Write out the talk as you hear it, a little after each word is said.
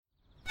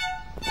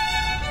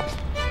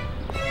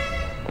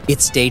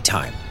It's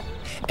daytime,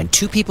 and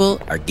two people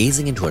are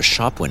gazing into a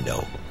shop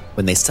window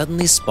when they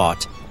suddenly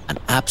spot an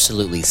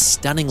absolutely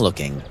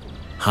stunning-looking,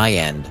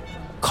 high-end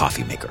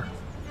coffee maker.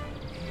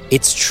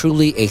 It's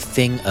truly a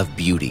thing of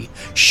beauty,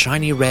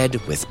 shiny red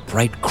with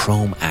bright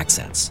chrome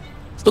accents.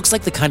 Looks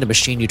like the kind of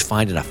machine you'd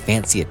find in a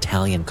fancy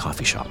Italian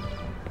coffee shop.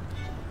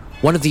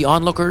 One of the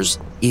onlookers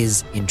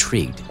is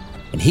intrigued,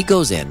 and he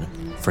goes in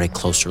for a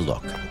closer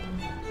look.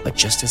 But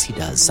just as he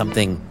does,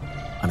 something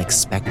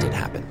unexpected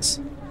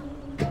happens.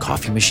 The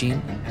coffee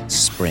machine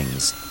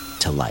springs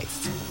to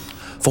life.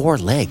 4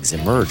 legs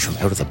emerge from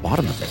out of the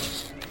bottom of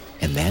it.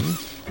 And then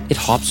it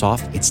hops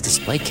off its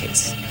display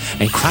case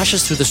and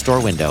crashes through the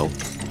store window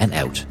and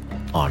out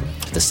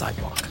onto the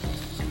sidewalk.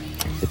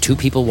 The two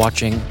people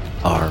watching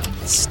are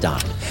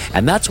stunned.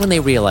 And that's when they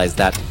realize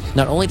that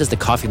not only does the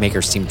coffee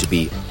maker seem to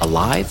be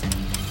alive,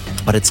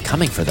 but it's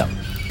coming for them.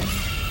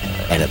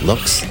 And it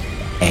looks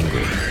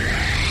angry.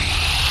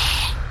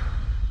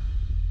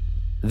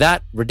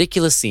 That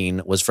ridiculous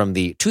scene was from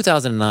the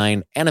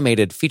 2009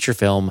 animated feature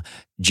film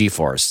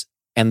G-Force.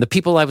 And the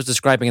people I was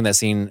describing in that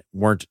scene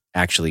weren't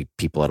actually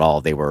people at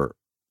all. They were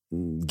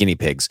guinea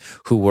pigs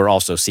who were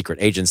also secret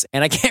agents.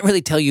 And I can't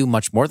really tell you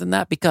much more than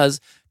that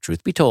because,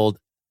 truth be told,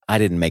 I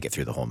didn't make it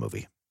through the whole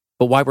movie.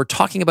 But why we're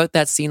talking about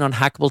that scene on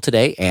Hackable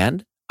today,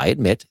 and I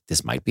admit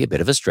this might be a bit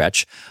of a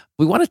stretch,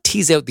 we want to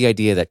tease out the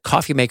idea that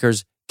coffee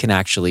makers can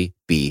actually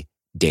be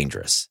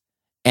dangerous.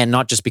 And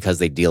not just because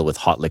they deal with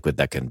hot liquid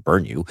that can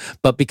burn you,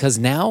 but because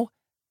now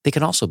they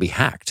can also be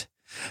hacked.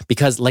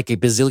 Because like a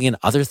bazillion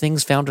other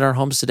things found in our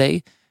homes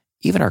today,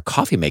 even our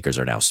coffee makers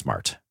are now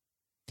smart.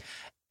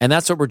 And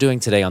that's what we're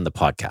doing today on the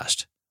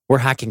podcast. We're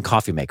hacking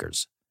coffee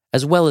makers,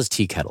 as well as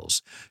tea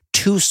kettles.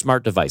 2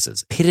 smart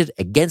devices pitted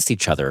against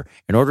each other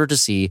in order to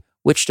see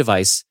which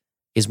device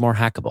is more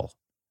hackable.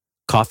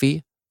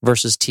 Coffee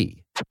versus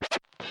tea.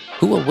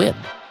 Who will win?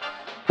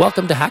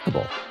 Welcome to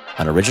Hackable,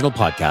 an original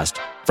podcast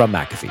from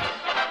McAfee.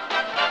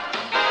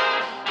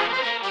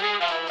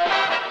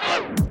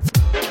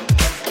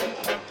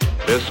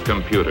 This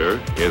computer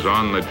is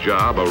on the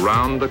job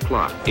around the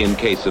clock in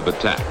case of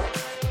attack.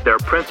 Their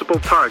principal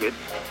target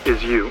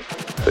is you.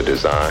 The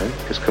design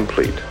is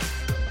complete.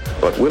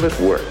 But will it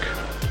work?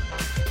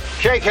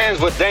 Shake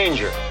hands with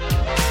danger.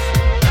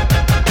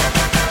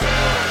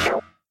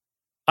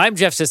 I'm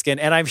Jeff Siskin,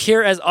 and I'm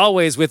here as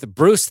always with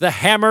Bruce the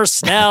Hammer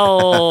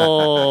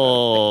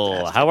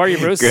Snell. How are you,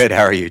 Bruce? Good.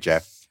 How are you,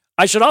 Jeff?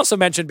 I should also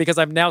mention, because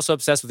I'm now so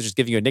obsessed with just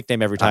giving you a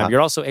nickname every time,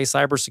 you're also a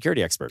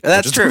cybersecurity expert.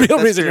 That's true. Which is the real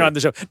That's reason true. you're on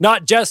the show.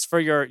 Not just for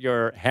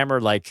your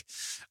hammer-like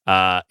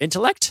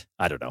intellect.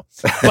 I don't know.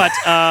 But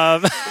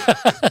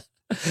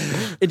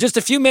in just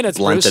a few minutes,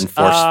 Blunt Bruce. and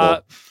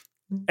forceful.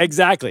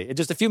 Exactly. In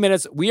just a few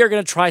minutes, we are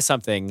going to try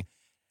something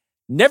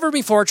never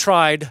before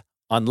tried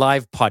on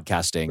live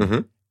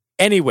podcasting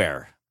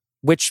anywhere,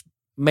 which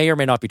may or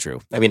may not be true.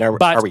 I mean, are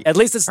we at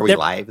least it's are we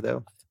live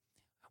though?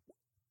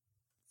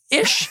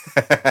 Ish.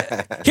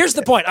 Here's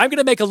the point. I'm going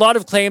to make a lot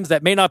of claims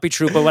that may not be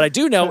true, but what I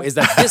do know is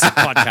that this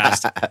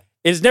podcast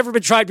has never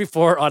been tried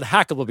before on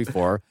Hackable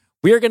before.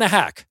 We are going to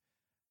hack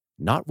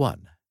not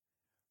 1,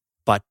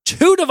 but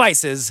 2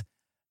 devices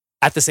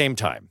at the same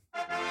time.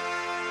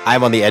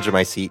 I'm on the edge of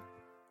my seat.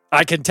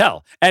 I can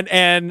tell.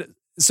 And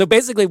so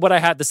basically what I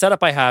had, the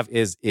setup I have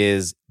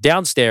is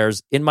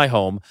downstairs in my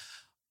home.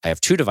 I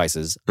have 2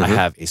 devices. I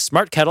have a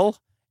smart kettle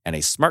and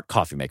a smart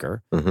coffee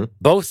maker.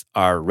 Both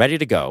are ready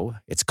to go.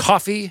 It's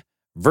coffee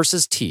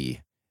versus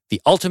tea,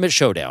 the ultimate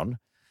showdown.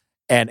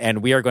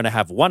 And we are going to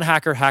have one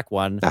hacker hack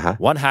one,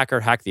 one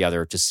hacker hack the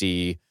other to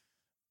see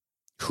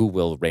who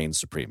will reign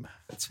supreme.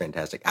 That's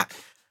fantastic.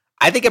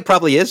 I think it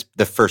probably is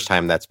the first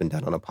time that's been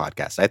done on a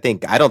podcast.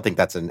 I don't think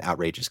that's an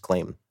outrageous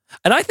claim.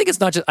 And I think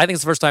it's not just, I think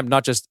it's the first time,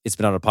 not just it's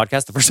been on a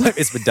podcast, the first time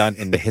it's been done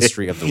in the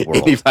history of the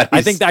world.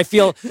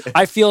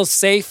 I feel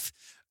safe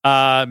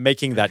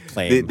making that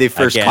claim. The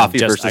first again, coffee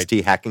versus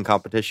tea hacking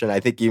competition. I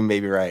think you may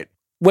be right.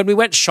 When we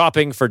went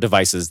shopping for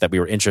devices that we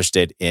were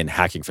interested in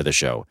hacking for the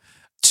show,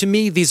 to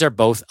me, these are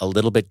both a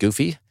little bit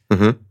goofy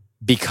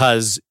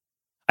because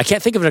I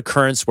can't think of an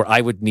occurrence where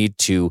I would need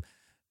to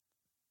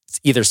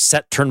either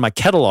turn my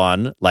kettle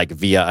on, like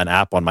via an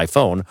app on my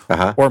phone,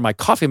 or my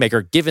coffee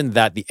maker, given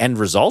that the end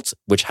result,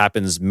 which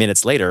happens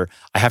minutes later,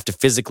 I have to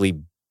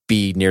physically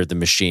be near the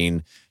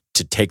machine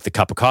to take the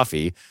cup of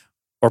coffee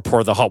or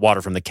pour the hot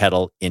water from the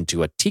kettle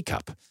into a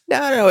teacup.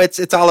 No,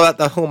 it's all about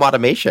the home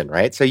automation,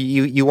 right? So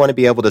you want to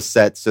be able to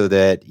set so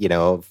that,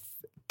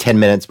 10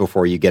 minutes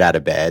before you get out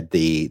of bed,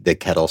 the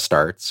kettle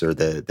starts or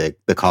the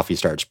coffee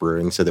starts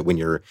brewing, so that when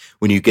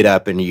you get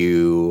up and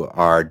you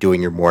are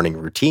doing your morning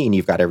routine,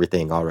 you've got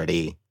everything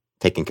already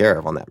taken care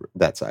of on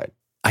that side.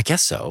 I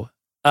guess so.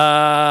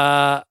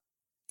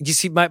 You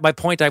see, my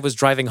point I was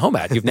driving home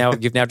at, you've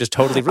now just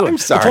totally ruined. I'm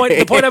sorry.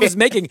 The point I was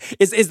making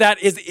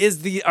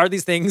are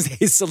these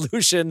things a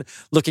solution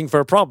looking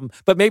for a problem?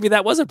 But maybe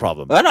that was a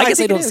problem. Well, no, I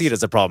guess I don't it see it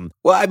as a problem.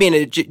 Well, I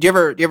mean, do you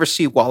ever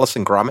see Wallace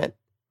and Gromit?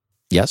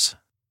 Yes.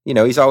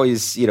 He's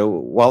always,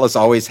 Wallace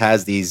always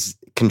has these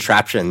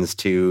contraptions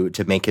to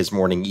make his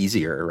morning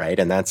easier, right?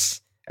 And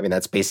that's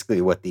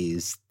basically what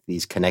these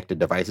these connected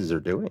devices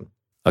are doing.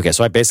 Okay,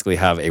 so I basically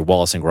have a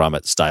Wallace and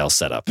Gromit style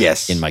setup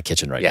in my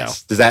kitchen right now.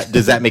 Does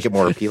that make it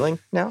more appealing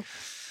now?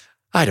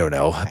 I don't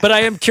know, but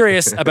I am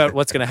curious about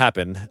what's going to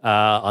happen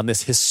on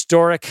this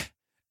historic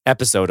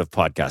episode of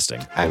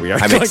podcasting. I'm going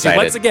excited. to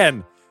once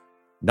again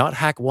not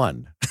hack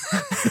one,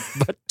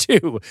 but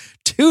two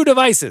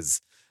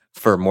devices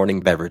for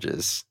morning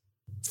beverages.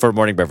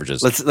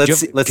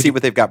 Let's see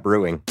what they've got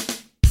brewing.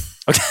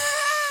 Okay,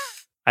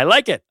 I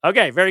like it.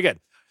 Okay, very good.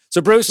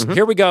 So Bruce,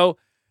 here we go.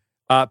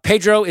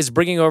 Pedro is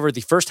bringing over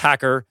the first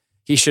hacker.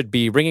 He should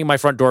be ringing my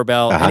front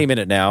doorbell any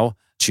minute now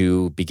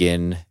to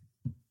begin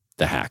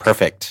the hack.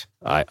 Perfect.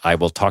 I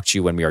will talk to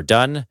you when we are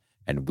done,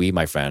 and we,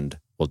 my friend,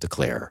 will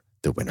declare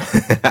the winner.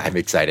 I'm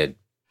excited.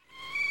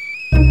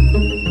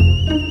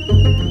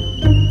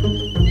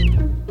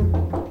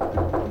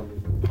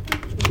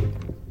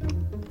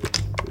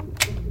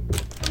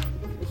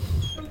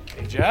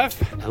 Hey, Jeff.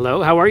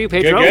 Hello, how are you,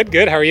 Pedro?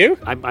 Good. How are you?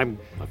 I'm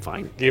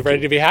fine. You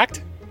ready to be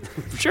hacked?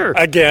 Sure.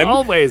 Again.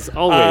 Always.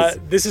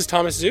 This is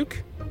Thomas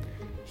Zook.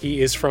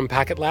 He is from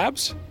Packet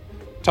Labs.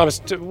 Thomas,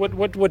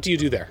 what do you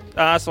do there?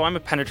 So I'm a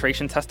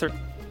penetration tester.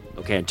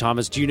 Okay, and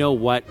Thomas, do you know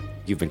what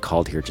you've been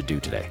called here to do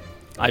today?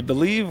 I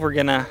believe we're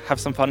going to have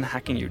some fun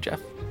hacking you,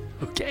 Jeff.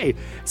 Okay.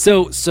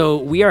 So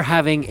we are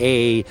having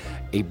a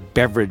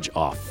beverage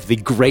off, the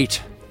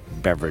great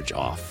beverage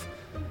off.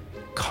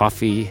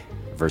 Coffee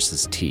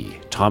versus tea.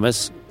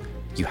 Thomas,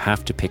 you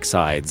have to pick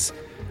sides.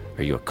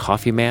 Are you a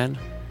coffee man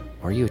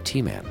or are you a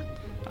tea man?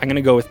 I'm going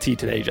to go with tea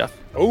today, Jeff.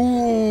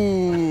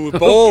 Ooh,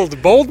 bold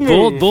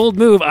move. Bold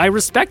move. I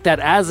respect that.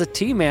 As a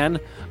tea man,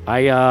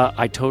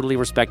 I totally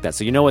respect that.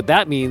 So you know what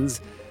that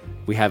means?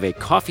 We have a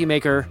coffee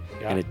maker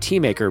and a tea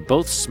maker,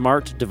 both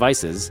smart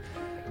devices.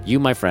 You,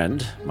 my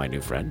friend, my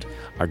new friend,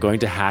 are going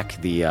to hack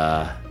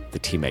the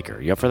tea maker.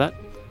 You up for that?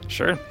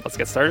 Sure. Let's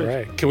get started. All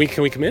right. Can we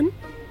come in?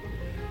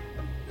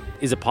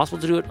 Is it possible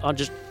to do it on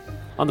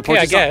the porch?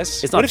 Yeah, I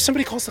guess. It's not, what if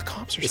somebody calls the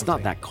cops or something? It's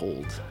not that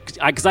cold.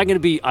 Because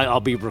I'll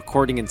be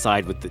recording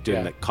inside with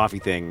doing the coffee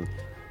thing.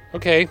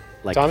 Okay.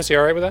 Thomas, you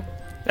all right with that?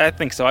 I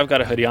think so. I've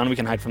got a hoodie on. We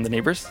can hide from the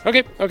neighbors.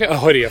 Okay. A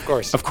hoodie, of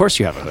course. Of course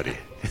you have a hoodie.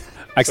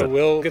 Excellent. So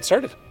we'll get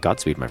started.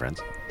 Godspeed, my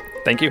friends.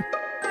 Thank you.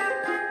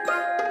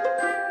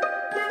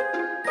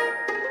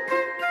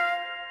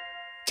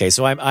 Okay,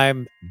 so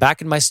I'm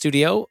back in my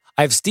studio.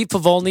 I have Steve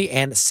Pavolny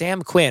and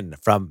Sam Quinn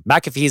from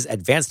McAfee's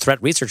Advanced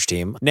Threat Research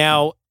Team.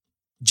 Now,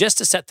 just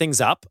to set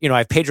things up, I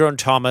have Pedro and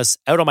Thomas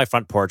out on my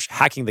front porch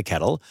hacking the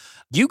kettle.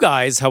 You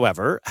guys,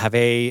 however, have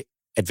a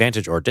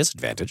advantage or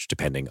disadvantage,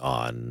 depending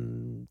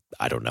on,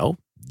 I don't know,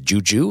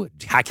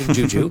 hacking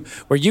juju,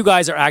 where you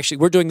guys are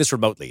we're doing this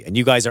remotely, and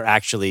you guys are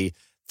actually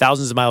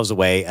thousands of miles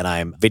away, and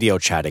I'm video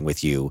chatting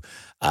with you,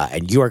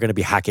 and you are going to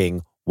be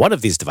hacking one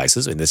of these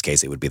devices. In this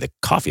case, it would be the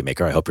coffee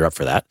maker. I hope you're up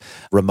for that.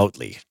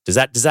 Remotely. Is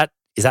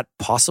that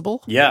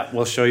possible? Yeah,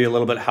 we'll show you a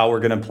little bit how we're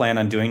going to plan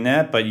on doing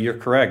that, but you're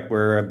correct.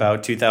 We're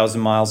about 2,000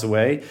 miles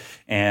away,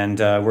 and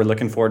we're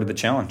looking forward to the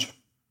challenge.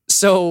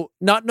 So,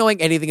 not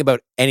knowing anything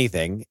about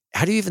anything,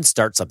 how do you even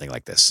start something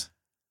like this?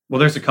 Well,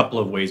 there's a couple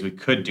of ways we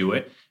could do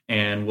it,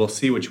 and we'll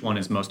see which one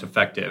is most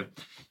effective.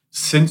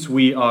 Since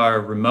we are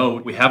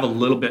remote, we have a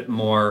little bit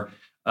more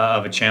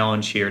of a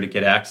challenge here to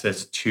get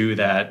access to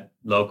that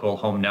local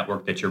home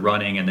network that you're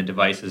running and the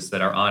devices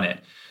that are on it.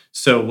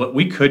 So what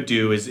we could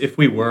do is, if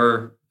we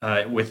were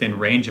within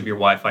range of your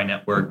Wi-Fi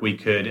network, we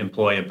could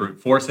employ a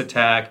brute force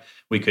attack.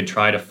 We could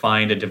try to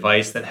find a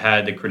device that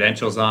had the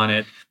credentials on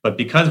it. But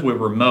because we're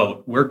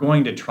remote, we're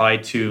going to try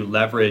to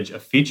leverage a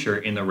feature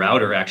in the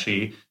router,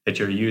 actually, that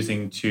you're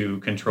using to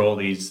control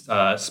these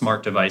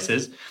smart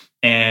devices.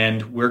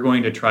 And we're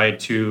going to try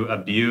to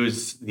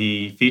abuse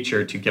the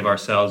feature to give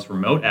ourselves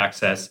remote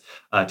access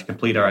to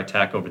complete our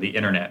attack over the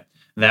internet.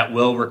 That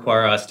will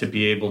require us to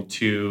be able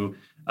to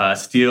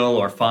steal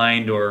or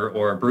find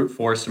or brute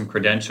force some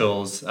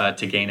credentials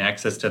to gain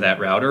access to that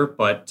router,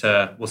 but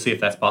we'll see if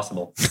that's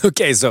possible.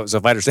 Okay, so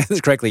if I understand this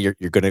correctly,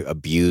 you're going to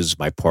abuse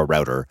my poor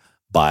router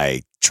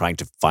by trying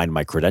to find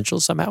my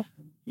credentials somehow?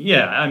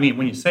 Yeah, I mean,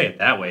 when you say it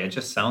that way, it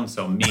just sounds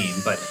so mean,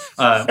 but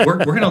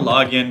we're going to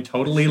log in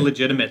totally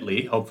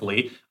legitimately,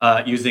 hopefully,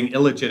 using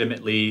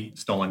illegitimately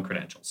stolen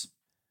credentials.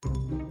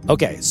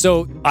 Okay,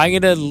 so I'm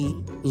going to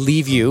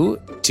leave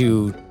you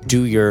to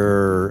do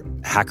your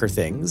hacker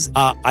things.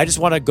 I just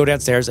want to go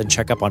downstairs and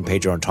check up on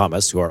Pedro and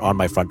Thomas, who are on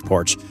my front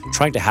porch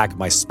trying to hack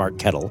my smart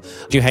kettle.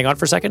 Do you hang on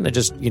for a second and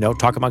just,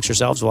 talk amongst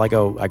yourselves while I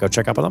go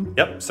check up on them?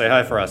 Yep, say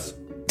hi for us.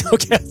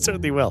 Okay, I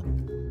certainly will.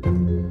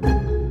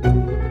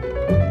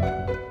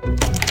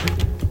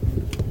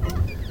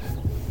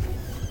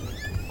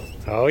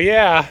 Oh,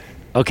 yeah.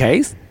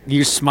 Okay,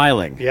 you're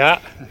smiling. Yeah.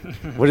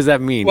 What does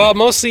that mean? Well,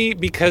 mostly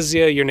because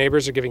your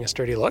neighbors are giving us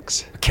dirty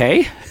looks.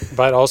 Okay.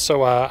 But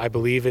also, I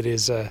believe it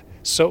is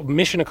so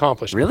mission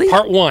accomplished. Really?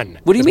 Part 1.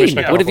 What do you mean?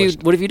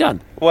 What have you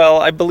done?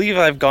 Well, I believe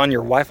I've gotten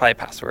your Wi-Fi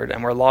password,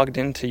 and we're logged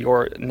into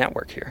your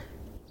network here.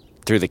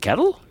 Through the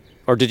kettle?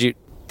 Or did you...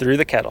 Through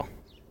the kettle.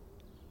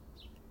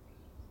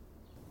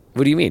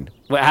 What do you mean?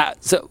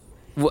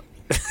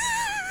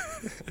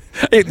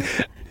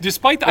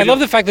 I love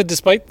the fact that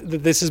despite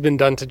that this has been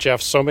done to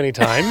Jeff so many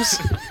times,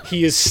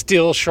 he is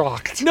still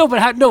shocked. No, but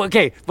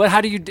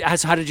how did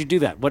you do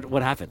that?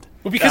 What happened?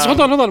 Well, because hold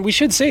on. We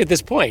should say at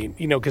this point,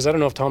 because I don't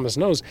know if Thomas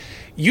knows,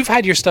 you've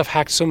had your stuff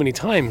hacked so many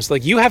times.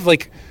 Like you have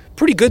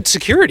pretty good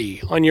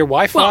security on your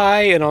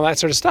Wi-Fi and all that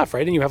sort of stuff,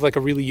 right? And you have a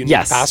really unique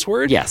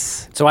password.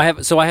 Yes. So I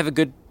have a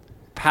good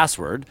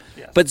password.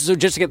 Yes. But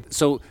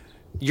so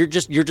you're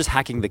just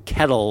hacking the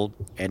kettle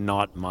and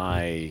not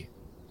my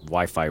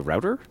Wi-Fi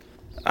router?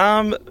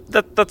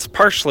 That's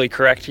partially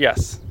correct,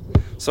 yes.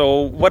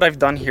 So what I've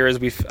done here is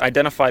we've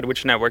identified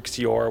which network's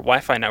your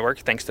Wi-Fi network,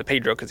 thanks to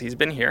Pedro, because he's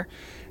been here.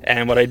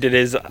 And what I did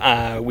is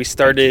we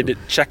started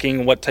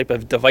checking what type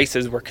of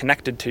devices were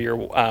connected to your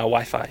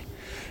Wi-Fi.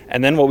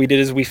 And then what we did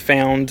is we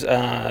found,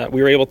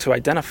 we were able to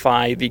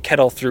identify the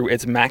kettle through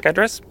its MAC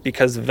address,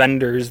 because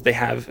vendors, they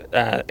have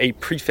a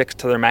prefix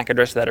to their MAC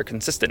address that are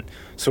consistent.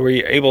 So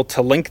we were able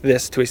to link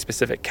this to a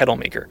specific kettle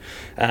maker.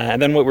 And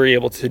then what we were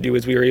able to do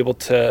is we were able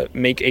to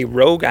make a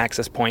rogue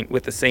access point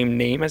with the same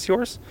name as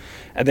yours.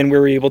 And then we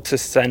were able to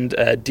send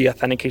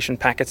deauthentication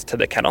packets to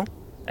the kettle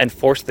and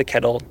force the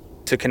kettle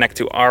to connect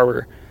to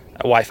our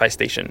Wi-Fi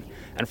station.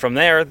 And from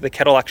there, the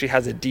kettle actually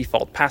has a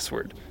default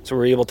password. So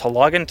we're able to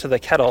log into the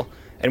kettle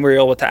and we're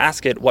able to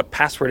ask it what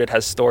password it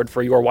has stored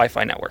for your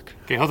Wi-Fi network.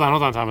 Okay, hold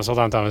on, Thomas.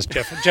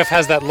 Jeff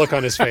has that look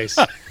on his face.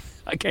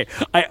 Okay,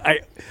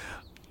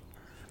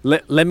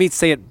 let me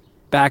say it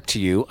back to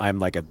you. I'm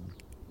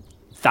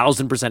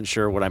 1,000%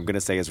 sure what I'm going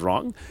to say is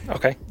wrong.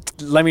 Okay.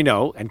 Let me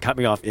know and cut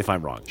me off if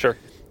I'm wrong. Sure.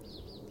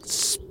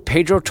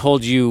 Pedro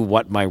told you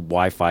what my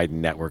Wi-Fi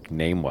network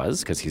name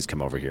was because he's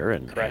come over here,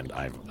 and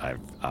I've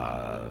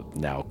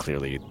now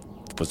clearly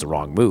was the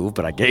wrong move,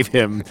 but I gave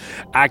him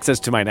access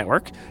to my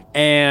network,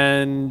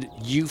 and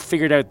you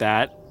figured out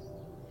that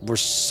we're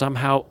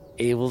somehow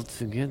able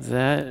to get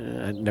that.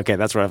 Okay,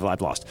 that's what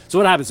I've lost. So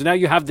what happens? So now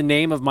you have the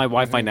name of my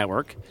Wi-Fi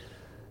network,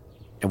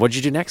 and what did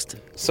you do next?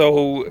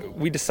 So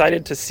we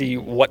decided to see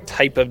what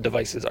type of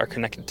devices are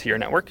connected to your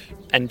network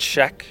and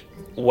check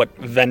what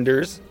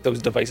vendors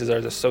those devices are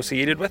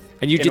associated with.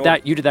 And you did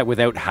that. You did that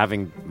without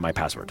having my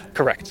password.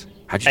 Correct.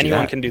 How'd you do that?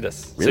 Anyone can do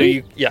this.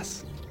 Really?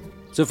 Yes.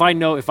 So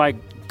if I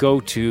go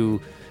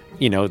to,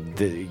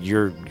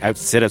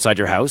 sit outside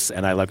your house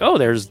and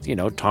there's,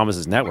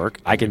 Thomas's network,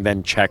 I can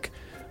then check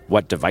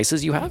what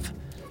devices you have?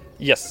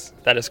 Yes,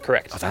 that is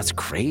correct. Oh, that's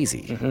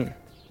crazy. Mm-hmm.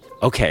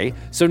 Okay.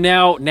 So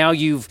now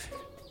you've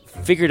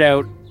figured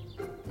out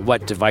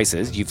what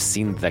devices. You've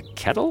seen the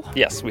kettle?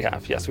 Yes, we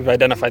have. Yes, we've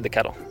identified the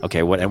kettle.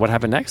 Okay, what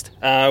happened next?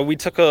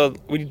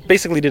 We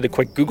basically did a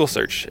quick Google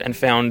search and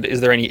found,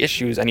 is there any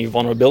issues, any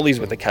vulnerabilities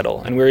with the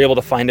kettle? And we were able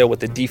to find out what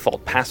the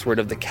default password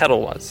of the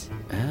kettle was.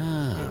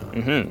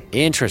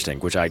 Interesting,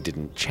 which I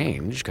didn't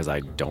change because I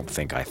don't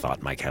think I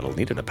thought my kettle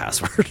needed a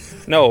password.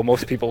 No,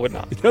 most people would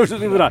not. Most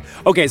people would not.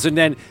 Okay, so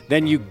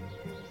then you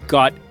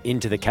got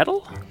into the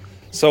kettle?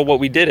 So what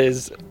we did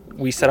is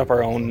we set up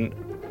our own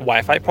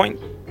Wi-Fi point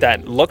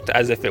that looked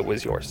as if it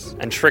was yours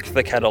and tricked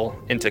the kettle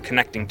into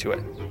connecting to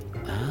it.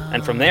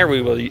 And from there,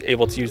 we were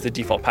able to use the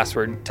default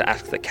password to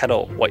ask the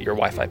kettle what your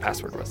Wi-Fi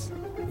password was.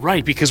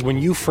 Right, because when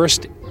you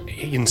first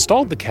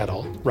installed the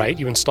kettle, right,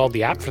 you installed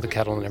the app for the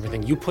kettle and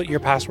everything, you put your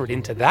password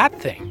into that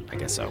thing. I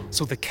guess so.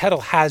 So the kettle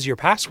has your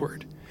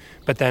password.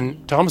 But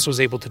then Thomas was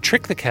able to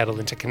trick the kettle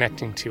into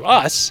connecting to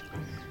us.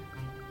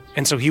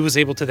 And so he was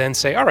able to then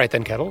say, all right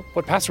then, kettle,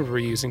 what password were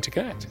you using to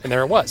connect? And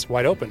there it was,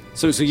 wide open.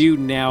 So you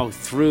now,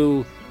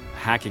 through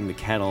hacking the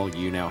kettle,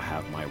 you now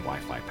have my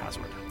Wi-Fi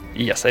password.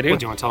 Yes, I do. Well,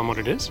 do you want to tell him what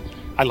it is?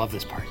 I love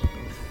this part.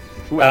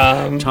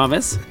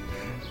 Thomas,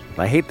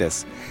 I hate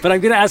this, but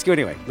I'm going to ask you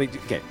anyway.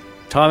 Okay,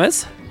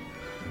 Thomas,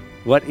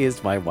 what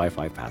is my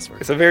Wi-Fi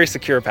password? It's a very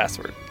secure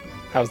password.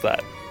 How's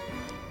that?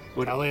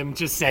 Well, tell him,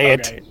 just say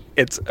it.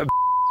 It's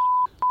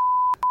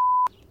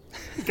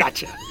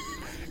Gotcha.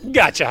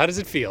 How does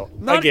it feel?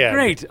 Not Again.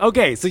 Great.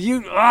 Okay, so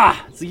you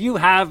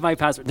have my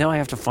password. Now I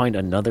have to find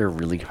another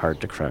really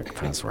hard to crack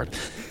password.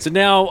 So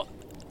now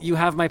you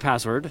have my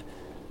password.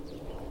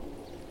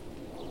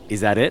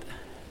 Is that it?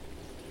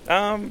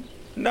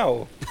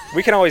 No.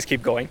 We can always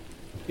keep going.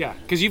 Yeah,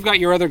 because you've got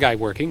your other guy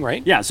working,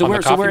 right? Yeah, so we're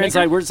inside.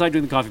 maker? We're inside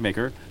doing the coffee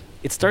maker.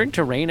 It's starting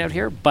to rain out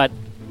here, but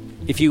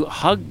if you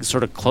hug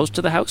sort of close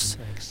to the house,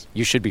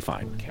 you should be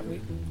fine. Can't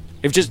we?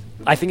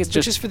 I think it's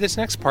just for this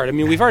next part. I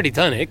mean, we've already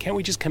done it. Can't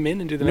we just come in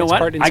and do the next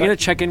part inside? I'm going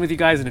to check in with you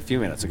guys in a few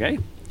minutes, okay?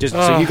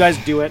 So you guys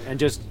do it and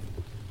just...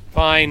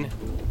 Fine.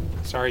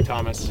 Sorry,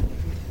 Thomas.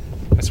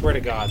 I swear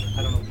to God.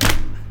 I don't know.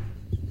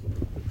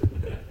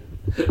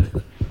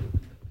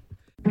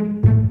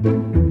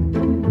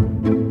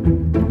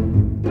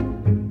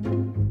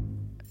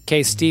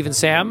 Okay, Steve and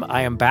Sam,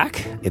 I am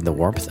back in the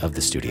warmth of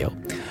the studio.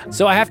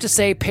 So I have to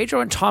say,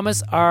 Pedro and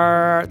Thomas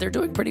they're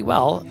doing pretty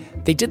well.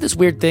 They did this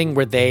weird thing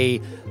where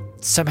they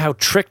somehow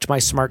tricked my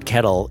smart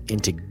kettle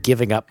into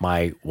giving up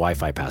my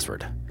Wi-Fi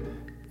password,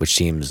 which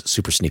seems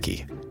super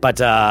sneaky. But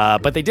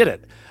they did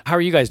it. How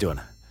are you guys doing?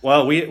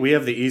 Well, we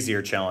have the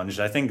easier challenge.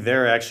 I think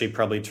they're actually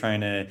probably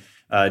trying to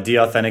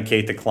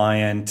de-authenticate the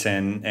client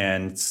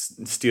and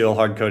steal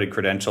hard-coded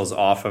credentials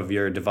off of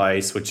your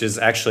device, which is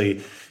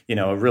actually,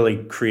 a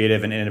really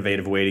creative and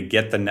innovative way to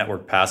get the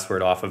network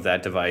password off of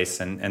that device,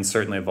 and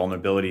certainly a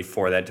vulnerability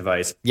for that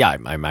device. Yeah,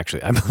 I'm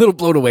a little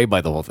blown away by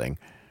the whole thing.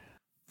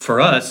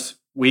 For us,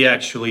 we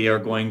actually are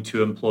going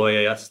to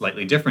employ a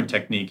slightly different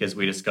technique, as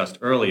we discussed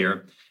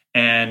earlier.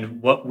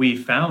 And what we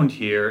found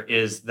here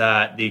is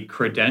that the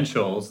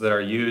credentials that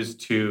are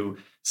used to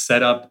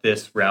set up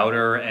this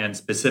router, and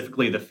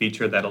specifically the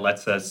feature that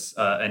lets us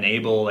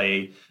enable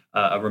a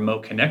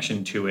remote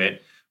connection to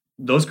it,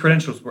 those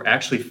credentials were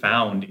actually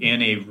found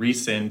in a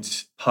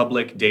recent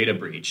public data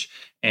breach.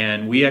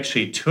 And we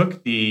actually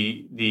took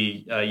the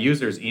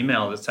user's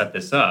email that set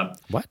this up.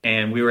 What?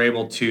 And we were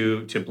able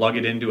to plug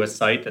it into a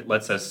site that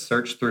lets us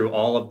search through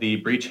all of the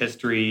breach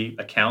history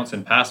accounts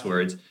and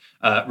passwords,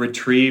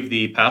 retrieve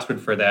the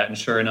password for that, and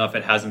sure enough,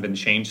 it hasn't been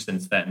changed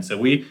since then. So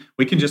we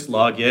can just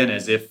log in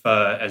as if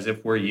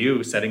we're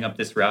you setting up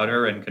this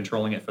router and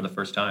controlling it for the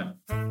first time.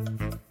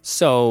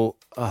 So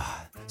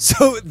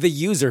the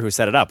user who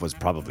set it up was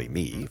probably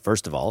me,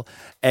 first of all.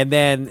 And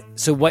then,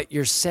 so what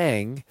you're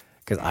saying,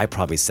 because I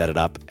probably set it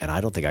up and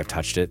I don't think I've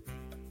touched it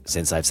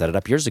since I've set it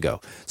up years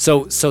ago.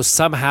 So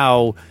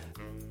somehow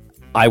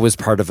I was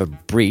part of a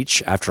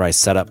breach after I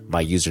set up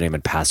my username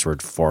and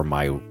password for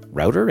my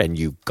router, and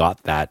you've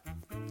got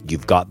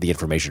the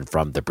information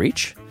from the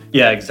breach?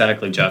 Yeah,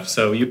 exactly, Jeff.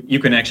 So you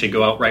can actually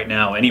go out right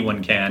now.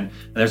 Anyone can.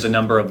 And there's a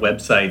number of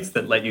websites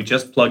that let you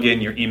just plug in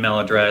your email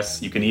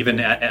address. You can even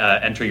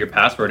enter your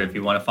password if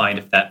you want to find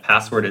if that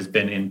password has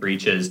been in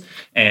breaches.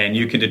 And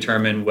you can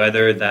determine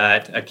whether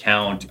that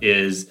account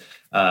is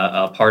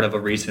a part of a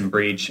recent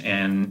breach,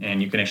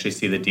 and you can actually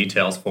see the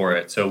details for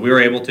it. So we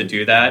were able to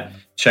do that,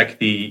 check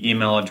the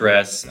email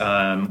address.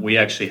 We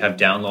actually have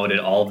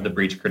downloaded all of the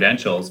breach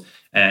credentials,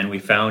 and we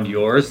found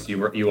yours.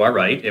 You are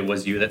right. It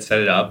was you that set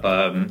it up.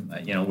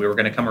 We were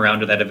going to come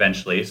around to that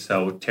eventually.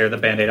 So tear the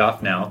Band-Aid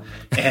off now.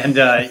 And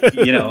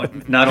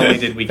not only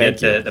did we get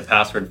the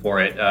password for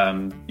it,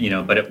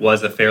 but it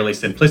was a fairly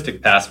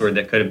simplistic password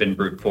that could have been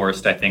brute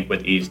forced, I think,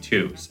 with ease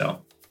too.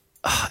 So.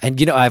 And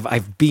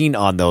I've been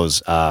on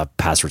those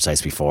password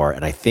sites before,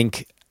 and I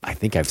think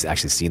I've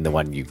actually seen the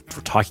one you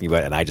were talking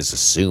about, and I just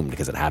assumed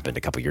because it happened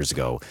a couple years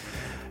ago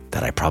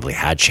that I probably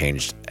had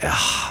changed,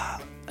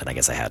 and I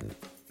guess I hadn't.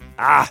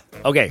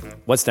 Okay.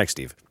 What's next,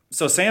 Steve?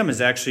 So Sam has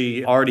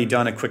actually already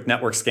done a quick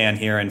network scan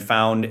here and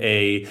found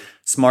a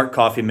smart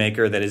coffee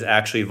maker that is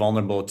actually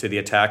vulnerable to the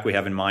attack we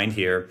have in mind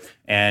here.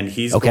 And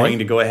he's going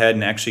to go ahead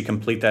and actually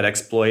complete that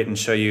exploit and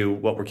show you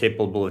what we're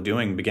capable of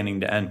doing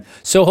beginning to end.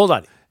 So hold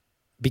on.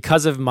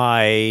 Because of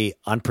my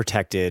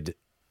unprotected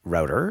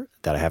router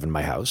that I have in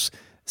my house,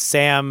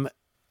 Sam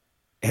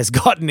has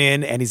gotten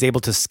in and he's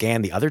able to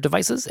scan the other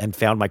devices and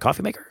found my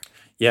coffee maker?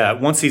 Yeah,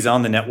 once he's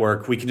on the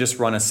network, we can just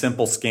run a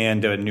simple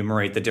scan to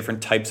enumerate the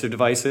different types of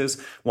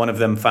devices. One of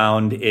them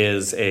found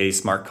is a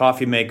smart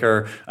coffee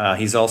maker.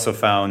 He's also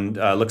found,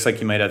 looks like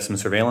you might have some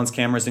surveillance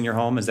cameras in your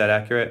home. Is that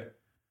accurate?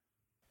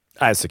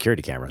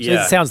 Security cameras.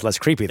 Yeah. It sounds less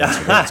creepy than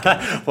surveillance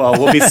cameras. Well,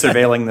 we'll be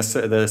surveilling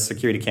the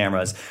security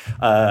cameras.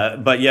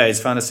 But yeah, he's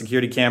found a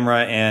security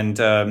camera, and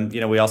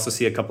we also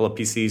see a couple of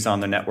PCs on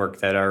the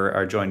network that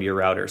are joined to your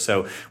router.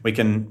 So we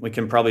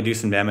can probably do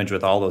some damage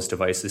with all those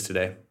devices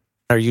today.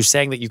 Are you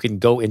saying that you can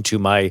go into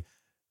my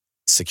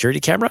security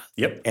camera?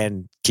 Yep.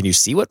 And can you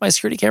see what my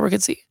security camera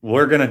can see?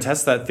 We're going to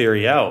test that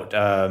theory out.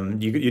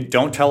 You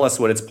don't tell us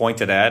what it's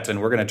pointed at,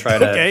 and we're going to try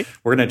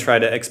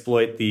to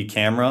exploit the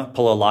camera,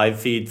 pull a live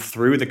feed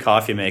through the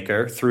coffee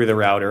maker, through the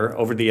router,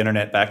 over the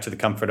internet, back to the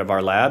comfort of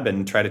our lab,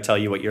 and try to tell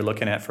you what you're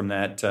looking at from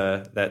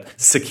that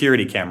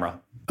security camera.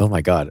 Oh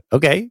my God.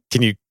 Okay.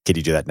 Can you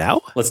do that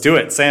now? Let's do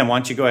it. Sam, why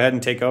don't you go ahead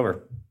and take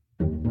over?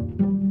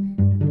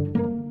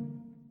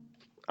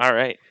 All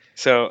right.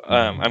 So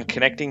I'm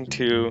connecting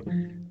to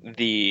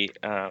the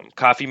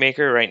coffee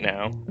maker right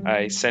now.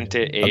 I sent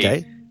it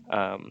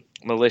a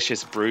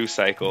malicious brew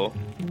cycle,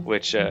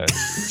 which so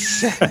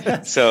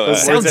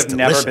those words have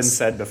never been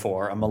said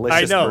before. A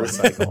malicious brew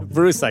cycle.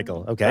 Brew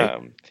cycle. Okay.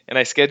 And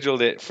I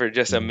scheduled it for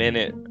just a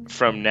minute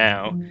from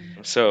now.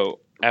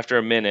 So after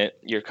a minute,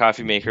 your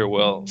coffee maker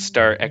will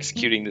start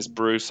executing this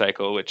brew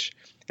cycle, which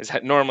is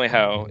normally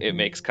how it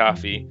makes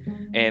coffee,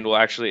 and will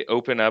actually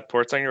open up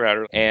ports on your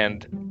router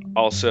and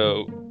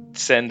also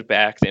send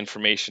back the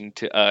information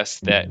to us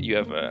that you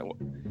have a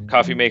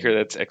coffee maker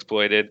that's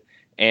exploited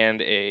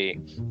and a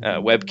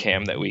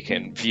webcam that we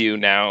can view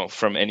now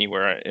from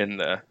anywhere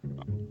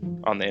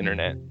on the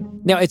internet.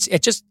 Now I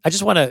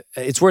just want to,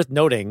 it's worth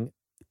noting,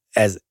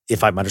 as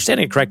if I'm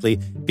understanding it correctly,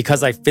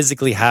 because I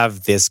physically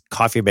have this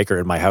coffee maker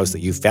in my house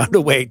that you found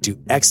a way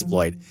to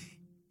exploit.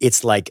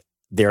 It's like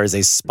there is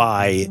a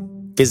spy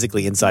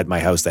physically inside my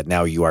house that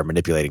now you are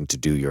manipulating to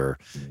do your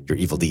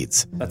evil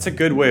deeds. That's a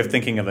good way of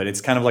thinking of it.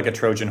 It's kind of like a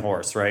Trojan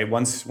horse, right?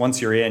 Once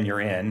you're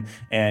in,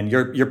 and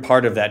you're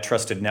part of that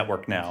trusted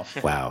network now.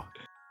 Wow.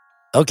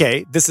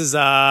 Okay, this is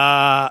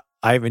I'm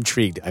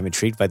intrigued. I'm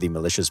intrigued by the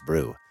malicious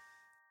brew.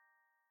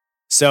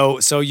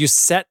 So you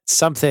set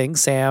something,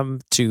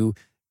 Sam, to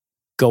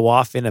go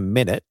off in a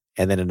minute,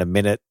 and then in a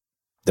minute,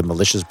 the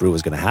malicious brew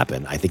was going to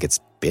happen. I think it's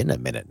been a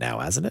minute now,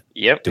 hasn't it?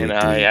 Yep,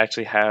 I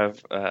actually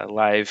have a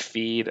live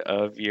feed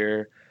of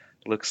your,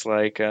 looks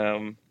like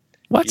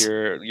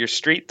your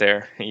street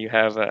there. You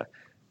have a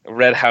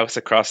red house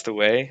across the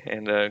way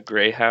and a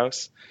gray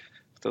house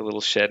with a little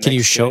shed Can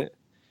next to it.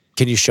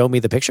 Can you show me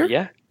the picture?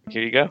 Yeah,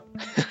 here you go.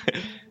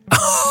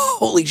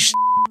 Holy shit.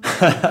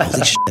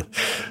 Holy shit.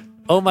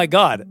 Oh my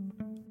God.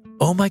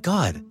 Oh my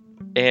God.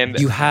 And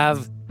you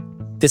have,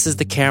 this is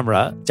the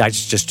camera,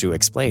 just to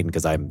explain,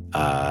 because I'm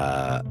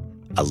a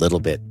little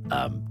bit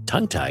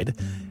tongue-tied.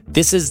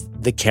 This is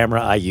the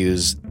camera I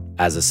use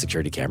as a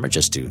security camera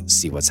just to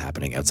see what's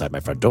happening outside my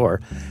front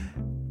door.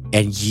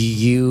 And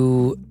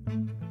you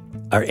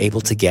are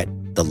able to get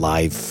the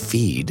live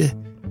feed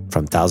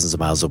from thousands of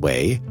miles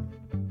away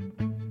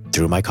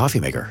through my coffee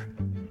maker.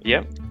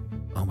 Yep.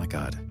 Oh my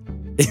God.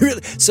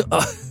 Really? So,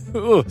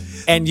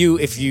 and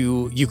if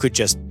you could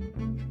just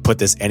put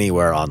this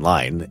anywhere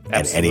online. Absolutely.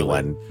 And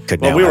anyone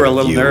could. Well, we were a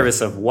little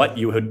nervous of what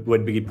you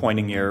would be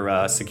pointing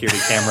your security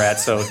camera at.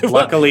 So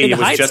luckily it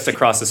was just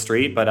across the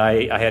street, but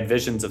I had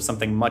visions of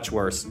something much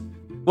worse.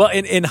 Well,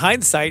 in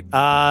hindsight,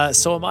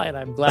 so am I, and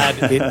I'm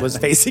glad it was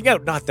facing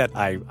out. Not that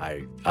I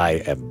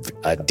am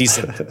a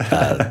decent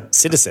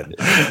citizen,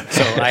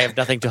 so I have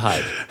nothing to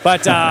hide.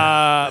 But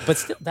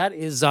still, that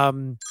is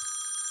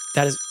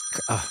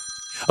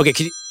okay.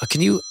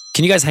 Can you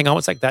guys hang on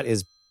one sec? That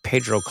is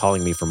Pedro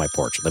calling me from my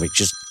porch.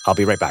 I'll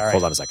be right back. Right.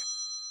 Hold on a sec.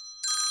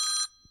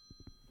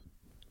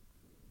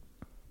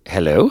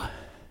 Hello.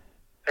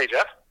 Hey,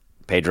 Jeff.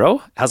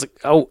 Pedro, how's it?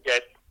 Oh, yeah.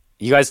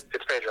 You guys.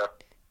 It's Pedro.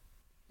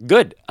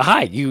 Good.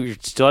 Hi. You're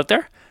still out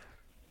there?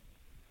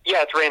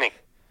 Yeah, it's raining.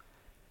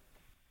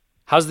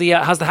 How's the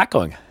hack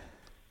going?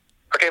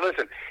 Okay,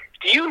 listen.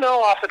 Do you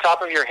know off the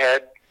top of your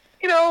head,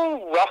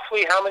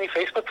 roughly how many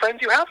Facebook friends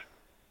you have?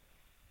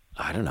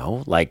 I don't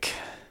know. Like,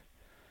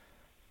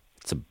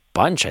 it's a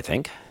bunch, I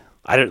think.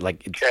 I don't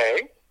like.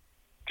 Okay.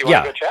 Do you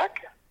want to go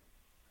check?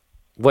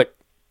 What?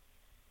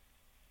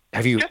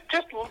 Have you?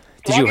 Just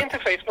log into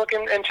Facebook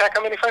and check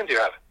how many friends you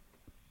have.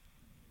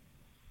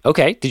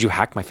 Okay. Did you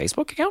hack my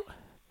Facebook account?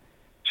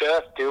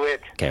 Just do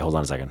it. Okay, hold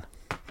on a second.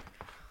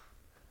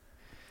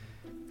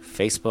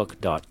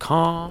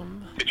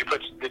 Facebook.com. Did you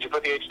put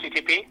the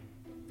HTTP?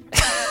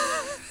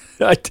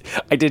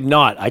 I did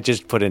not. I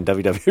just put in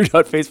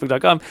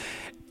www.facebook.com.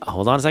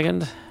 Hold on a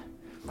second.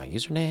 My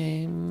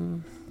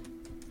username.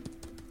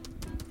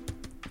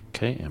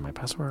 Okay, and my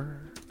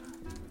password.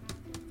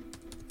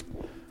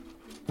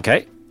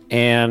 Okay,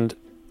 and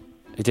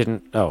it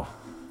didn't. Oh,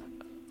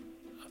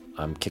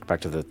 I'm kicked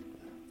back to the.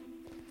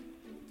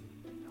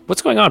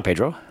 What's going on,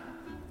 Pedro?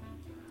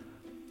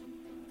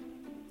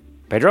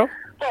 Pedro?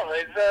 Well,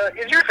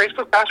 is your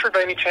Facebook password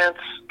by any chance?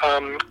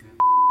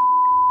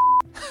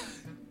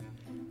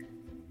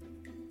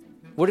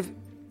 What if?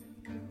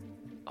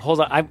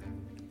 Hold on, I'm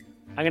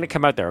gonna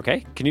come out there.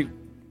 Okay, can you?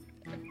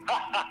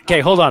 Okay,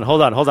 hold on.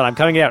 I'm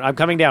coming down.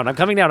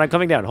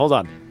 Hold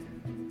on.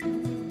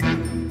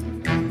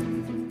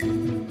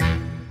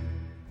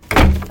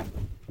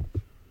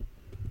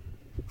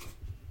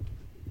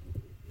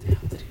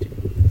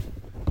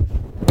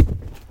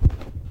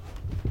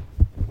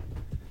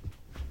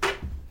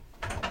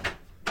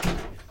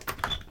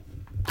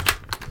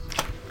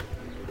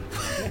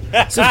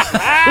 So what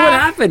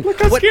happened?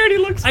 Look how scared he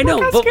looks. I know.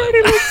 Look how scared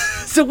he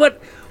looks. So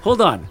what?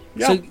 Hold on.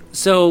 Yeah.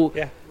 So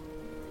yeah.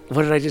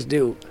 What did I just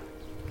do?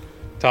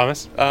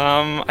 Thomas?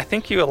 I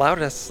think you allowed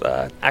us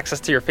access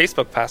to your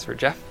Facebook password,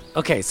 Jeff.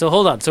 Okay, so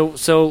hold on.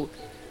 So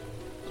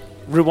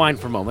rewind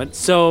for a moment.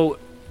 So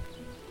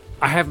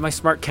I have my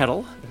smart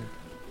kettle.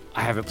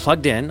 I have it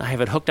plugged in. I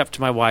have it hooked up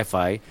to my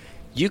Wi-Fi.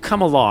 You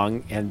come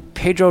along, and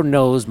Pedro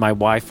knows my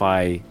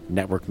Wi-Fi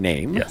network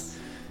name. Yes.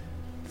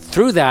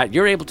 Through that,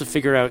 you're able to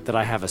figure out that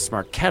I have a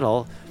smart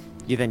kettle.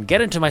 You then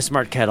get into my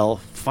smart kettle,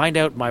 find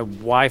out my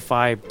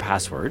Wi-Fi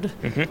password.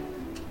 Mm-hmm.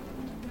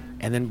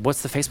 And then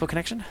what's the Facebook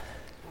connection?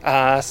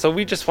 So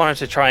we just wanted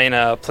to try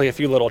and play a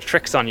few little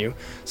tricks on you.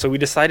 So we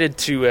decided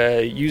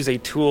to use a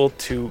tool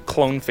to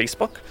clone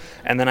Facebook,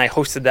 and then I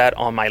hosted that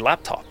on my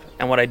laptop.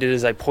 And what I did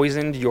is I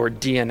poisoned your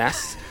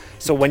DNS.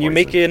 So when you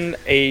make in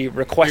a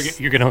request,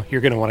 you're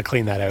gonna want to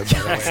clean that out. By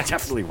the way. I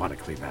definitely want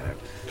to clean that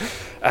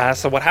out.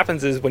 So what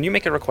happens is when you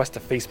make a request to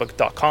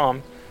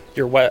Facebook.com,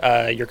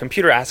 your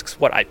computer asks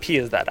what IP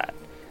is that at.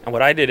 And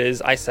what I did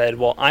is I said,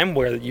 well, I'm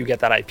where you get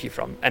that IP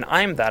from, and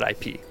I'm that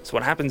IP. So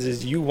what happens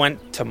is you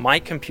went to my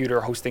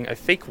computer hosting a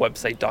fake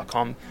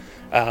website.com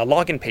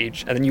login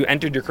page, and then you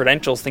entered your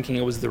credentials thinking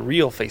it was the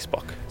real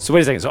Facebook. So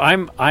wait a second. So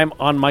I'm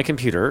on my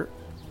computer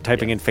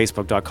typing in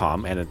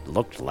Facebook.com, and it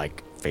looked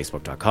like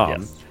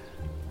Facebook.com. Yes.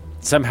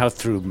 Somehow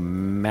through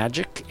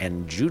magic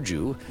and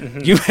juju,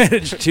 you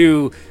managed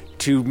to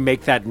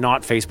make that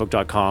not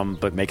Facebook.com,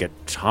 but make it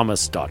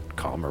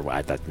Thomas.com,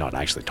 or that's not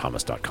actually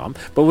Thomas.com,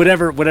 but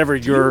whatever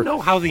your... Do you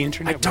know how the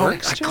internet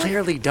works, I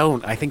clearly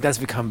don't. I think that's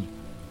become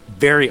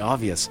very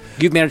obvious.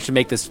 You've managed to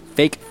make this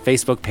fake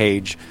Facebook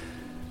page,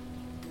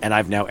 and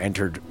I've now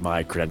entered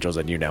my credentials,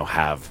 and you now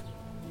have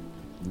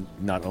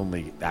not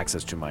only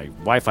access to my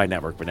Wi-Fi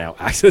network, but now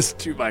access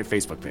to my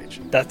Facebook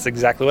page. That's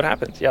exactly what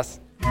happened. Yes.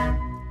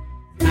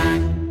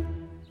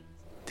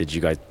 Did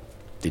you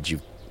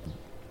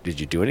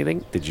do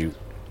anything? Did you?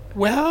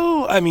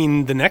 Well, I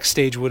mean, the next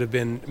stage would have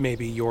been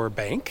maybe your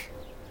bank,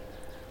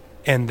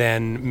 and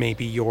then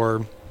maybe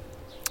your,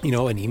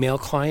 an email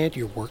client,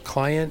 your work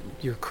client,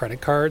 your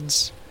credit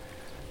cards.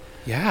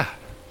 Yeah.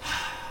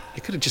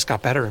 It could have just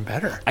got better and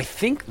better. I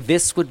think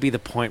this would be the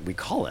point we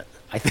call it.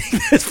 I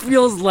think this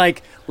feels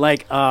like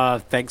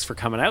thanks for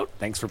coming out.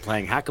 Thanks for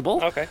playing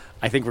Hackable. Okay.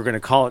 I think we're going to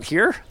call it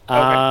here.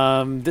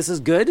 Okay. This is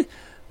good.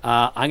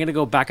 I'm going to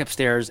go back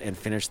upstairs and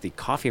finish the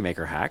coffee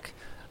maker hack.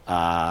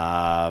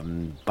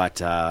 But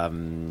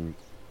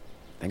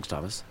thanks,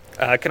 Thomas.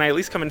 Can I at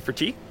least come in for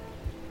tea?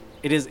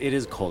 It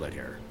is cold out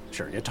here.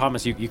 Sure. Yeah,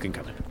 Thomas, you can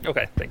come in.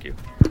 Okay, thank you.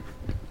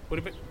 What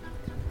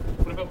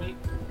about me?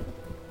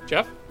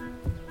 Jeff?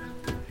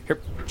 Here.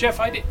 Jeff,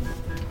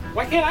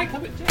 why can't I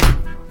come in? Jeff?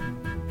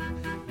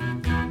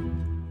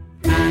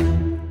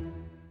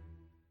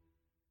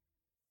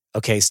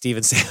 Okay, Steve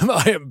and Sam,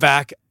 I am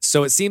back.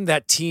 So it seemed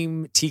that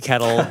Team Tea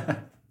Kettle,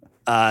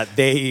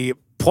 they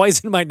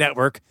poisoned my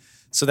network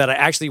so that I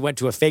actually went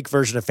to a fake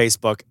version of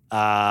Facebook.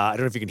 I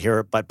don't know if you can hear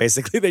it, but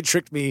basically they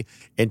tricked me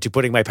into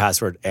putting my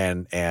password,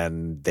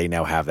 and they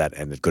now have that,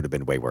 and it could have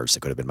been way worse. It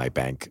could have been my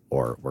bank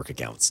or work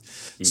accounts.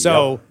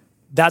 So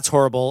that's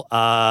horrible.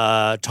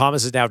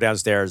 Thomas is now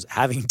downstairs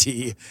having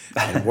tea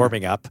and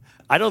warming up.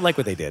 I don't like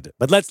what they did,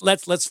 but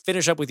let's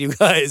finish up with you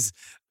guys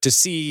to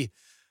see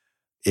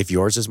if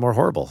yours is more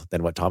horrible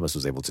than what Thomas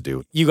was able to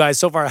do. You guys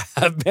so far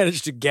have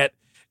managed to get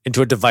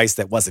into a device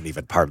that wasn't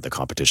even part of the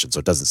competition, so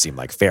it doesn't seem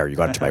like fair. You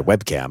got into my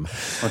webcam.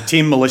 Well,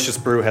 Team Malicious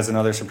Brew has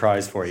another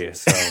surprise for you.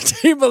 So.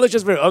 Team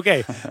Malicious Brew.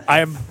 Okay.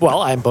 I'm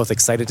both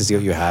excited to see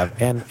what you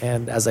have,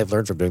 and as I've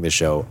learned from doing this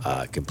show,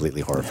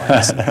 completely horrified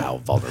to see how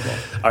vulnerable.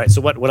 All right,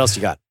 so what else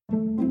you got?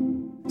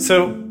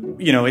 So,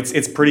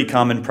 it's pretty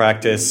common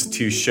practice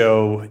to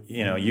show,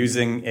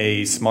 using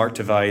a smart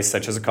device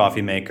such as a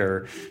coffee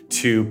maker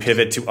to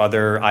pivot to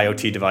other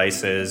IoT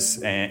devices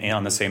and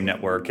on the same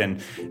network,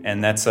 and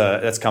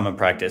that's common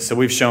practice. So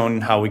we've shown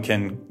how we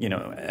can,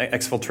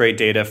 exfiltrate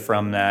data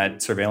from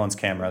that surveillance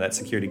camera, that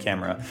security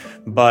camera.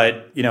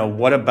 But,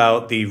 what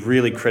about the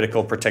really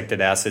critical protected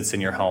assets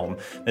in your home?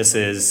 This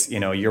is,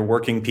 your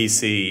working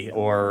PC,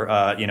 or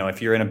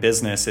if you're in a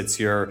business, it's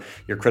your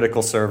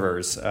critical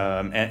servers,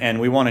 and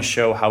we want to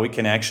show how we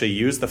can actually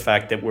use the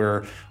fact that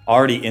we're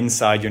already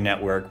inside your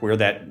network, we're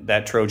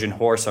that Trojan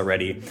horse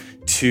already,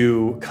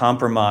 to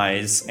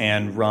compromise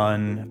and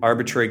run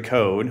arbitrary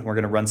code. We're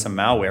going to run some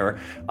malware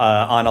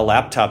on a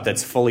laptop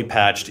that's fully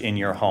patched in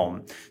your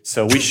home.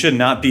 So we should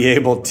not be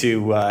able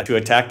to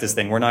attack this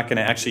thing. We're not going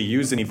to actually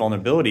use any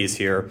vulnerabilities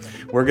here.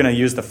 We're going to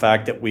use the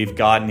fact that we've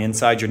gotten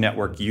inside your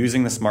network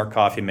using the smart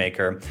coffee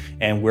maker,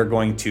 and we're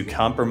going to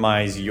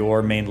compromise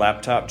your main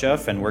laptop,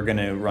 Jeff, and we're going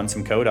to run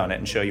some code on it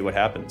and show you what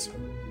happens.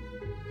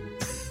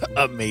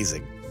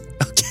 Amazing.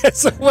 Okay,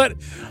 so what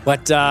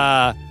do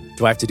I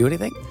have to do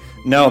anything?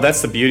 No,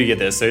 that's the beauty of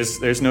this.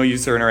 There's no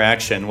user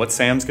interaction. What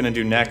Sam's going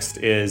to do next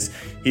is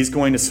he's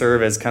going to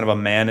serve as kind of a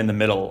man in the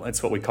middle.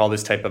 It's what we call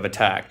this type of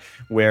attack,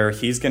 where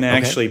he's going to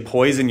actually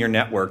poison your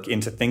network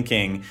into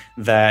thinking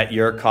that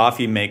your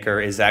coffee maker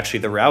is actually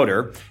the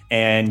router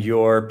and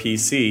your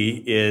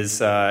PC is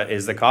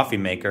the coffee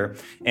maker.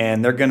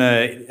 And they're going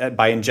to,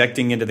 by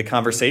injecting into the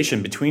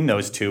conversation between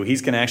those two,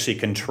 he's going to actually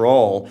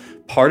control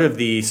part of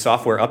the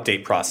software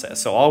update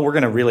process. So all we're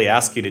going to really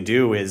ask you to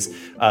do is,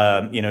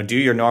 do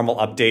your normal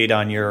update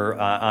on your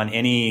on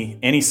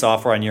any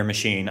software on your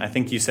machine. I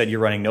think you said you're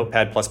running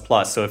Notepad++.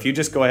 So if you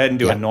just go ahead and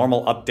do a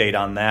normal update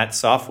on that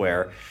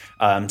software,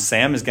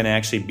 Sam is going to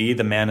actually be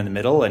the man in the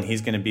middle, and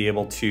he's going to be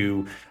able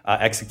to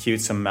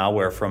execute some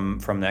malware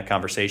from that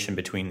conversation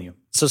between you.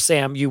 So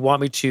Sam, you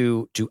want me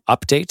to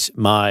update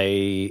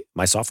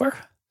my software?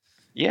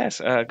 Yes.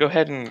 Go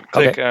ahead and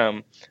click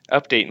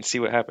update and see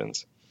what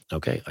happens.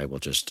 Okay, I will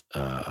just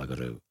I'll go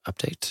to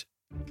update.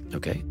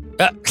 Okay.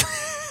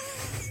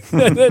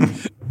 And then,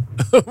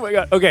 oh my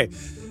God. Okay.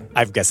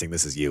 I'm guessing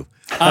this is you.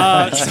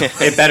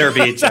 It better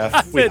be,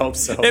 Jeff. We hope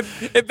so.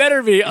 It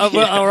better be,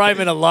 or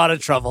I'm in a lot of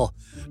trouble.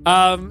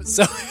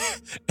 So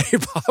a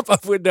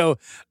pop-up window.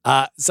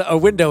 A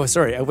window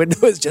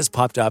has just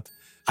popped up.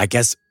 I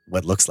guess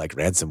what looks like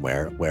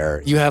ransomware,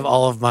 where you have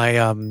all of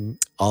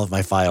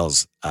my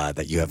files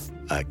that you have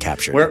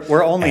captured.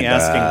 We're only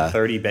asking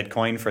 30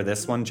 Bitcoin for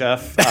this one,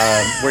 Jeff.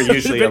 We're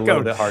usually a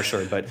little bit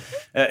harsher, but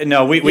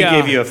no, we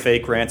gave you a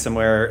fake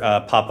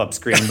ransomware pop-up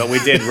screen, but we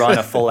did run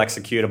a full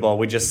executable.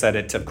 We just set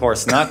it to, of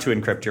course, not to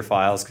encrypt your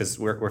files because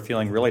we're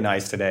feeling really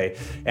nice today,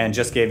 and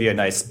just gave you a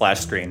nice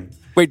splash screen.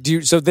 Wait,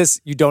 you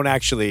don't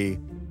actually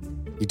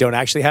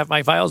have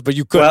my files, but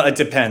you could. Well, it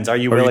depends. Are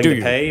you willing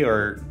to pay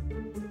or?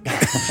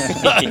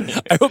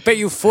 I will pay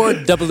you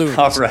 4 doubloons.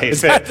 All right.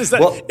 Is that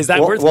worth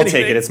anything? We'll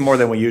take it. It's more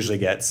than we usually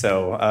get.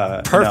 So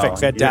perfect. No,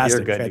 fantastic.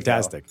 You're good.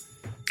 Fantastic.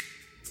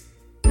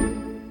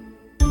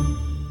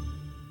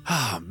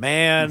 Oh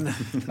man.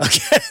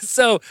 Okay.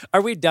 So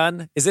are we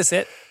done? Is this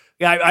it?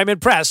 I'm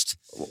impressed.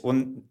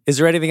 Is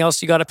there anything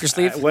else you got up your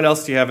sleeve? What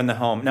else do you have in the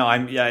home? No, I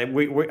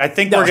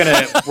think we're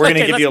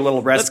gonna give you a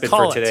little respite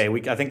for today.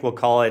 I think we'll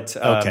call it.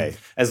 Okay.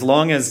 As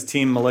long as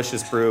Team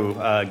Malicious Brew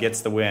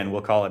gets the win,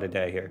 we'll call it a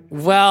day here.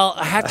 Well,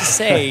 I have to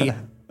say,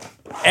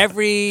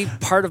 every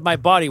part of my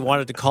body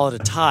wanted to call it a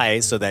tie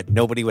so that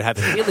nobody would have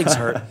their feelings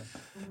hurt.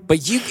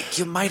 But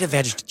you might have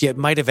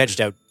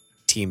edged out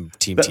Team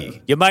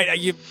T.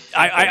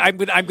 I'm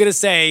gonna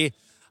say.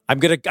 I'm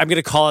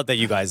gonna call it that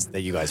you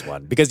guys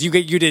won because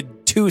you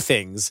did two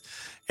things,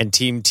 and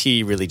Team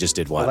T really just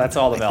did one. Well, that's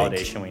all the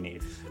validation we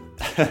need.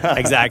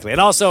 Exactly, and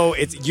also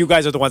it's you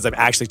guys are the ones I'm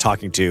actually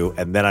talking to,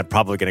 and then I'm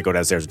probably gonna go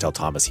downstairs and tell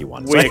Thomas he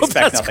won. We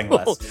expect nothing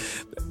less.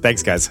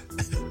 Thanks, guys.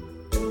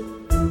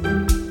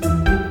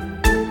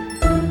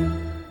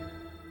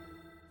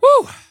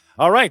 Woo!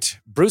 All right,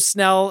 Bruce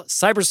Snell,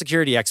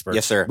 cybersecurity expert.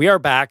 Yes, sir. We are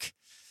back.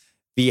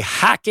 The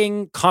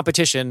hacking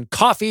competition,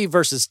 coffee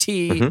versus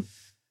tea. Mm-hmm.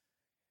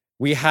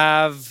 We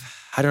have,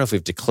 I don't know if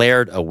we've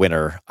declared a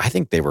winner. I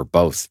think they were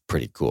both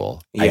pretty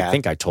cool. Yeah. I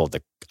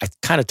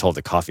kind of told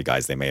the coffee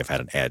guys they may have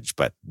had an edge,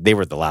 but they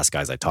were the last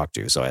guys I talked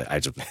to. So I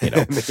just,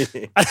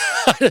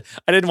 I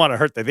didn't want to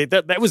hurt them.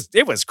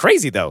 It was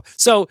crazy though.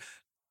 So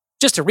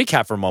just to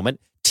recap for a moment,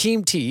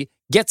 Team T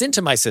gets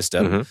into my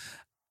system,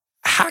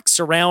 hacks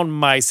around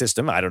my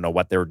system. I don't know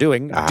what they were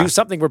doing. Do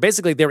something where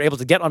basically they were able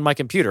to get on my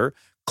computer,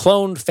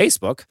 clone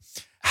Facebook,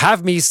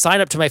 have me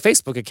sign up to my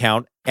Facebook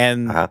account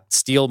and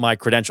steal my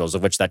credentials,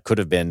 of which that could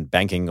have been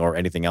banking or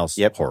anything else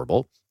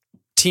horrible.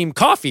 Team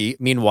Coffee,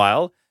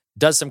 meanwhile,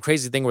 does some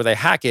crazy thing where they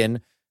hack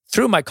in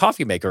through my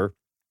coffee maker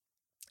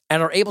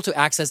and are able to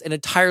access an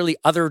entirely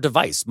other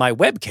device, my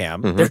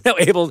webcam. Mm-hmm. They're now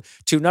able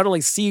to not only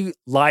see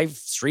live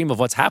stream of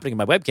what's happening in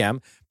my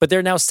webcam, but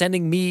they're now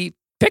sending me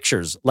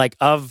pictures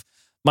of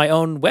my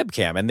own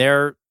webcam, and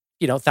they're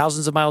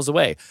thousands of miles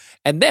away.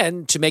 And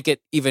then to make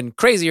it even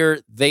crazier,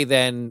 they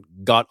then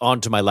got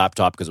onto my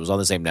laptop because it was on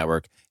the same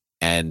network,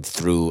 and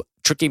through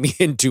tricking me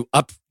into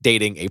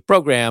updating a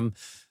program,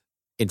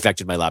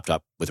 infected my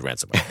laptop with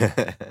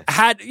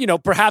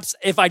ransomware. Perhaps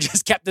if I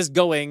just kept this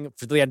going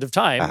for the end of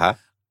time,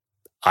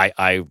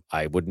 I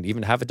wouldn't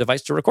even have a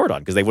device to record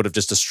on because they would have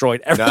just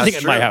destroyed everything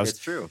in my house. It's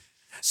true.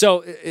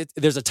 So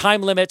there's a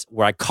time limit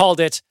where I called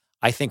it.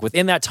 I think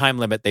within that time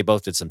limit, they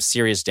both did some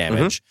serious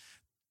damage. Mm-hmm.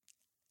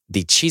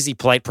 The cheesy,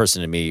 polite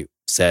person in me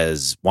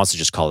wants to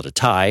just call it a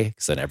tie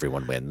because then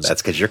everyone wins.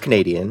 That's because you're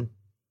Canadian.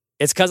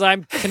 It's because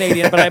I'm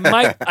Canadian, but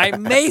I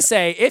may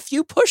say, if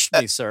you pushed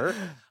me, sir,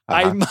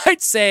 I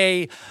might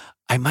say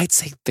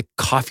the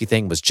coffee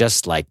thing was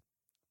just like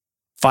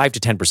 5 to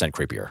 10%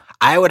 creepier.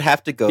 I would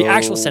have to go. The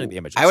actual sending the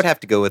images. I would have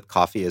to go with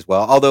coffee as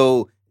well.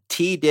 Although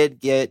Team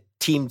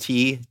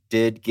T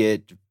did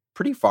get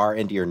pretty far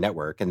into your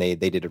network, and they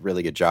did a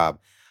really good job.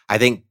 I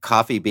think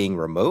coffee being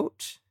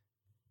remote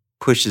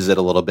pushes it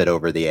a little bit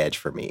over the edge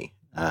for me.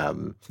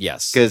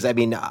 Yes. Because,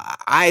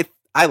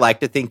 I like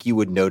to think you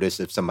would notice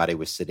if somebody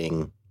was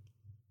sitting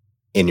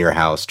in your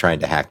house trying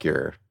to hack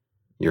your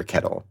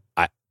kettle.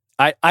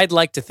 I'd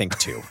like to think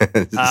too.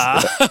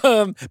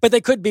 But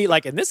they could be,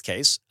 like in this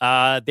case,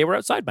 they were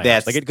outside my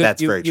house.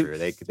 That's very true.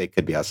 They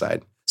could be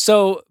outside.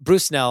 So,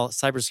 Bruce Snell,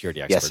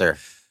 cybersecurity expert. Yes, sir.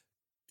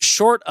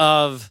 Short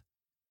of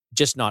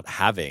just not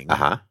having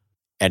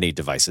any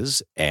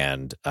devices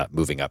and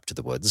moving up to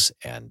the woods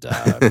and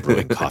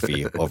brewing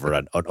coffee over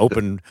an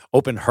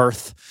open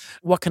hearth,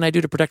 what can I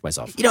do to protect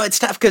myself? It's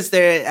tough because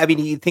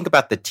you think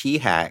about the tea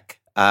hack.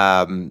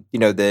 The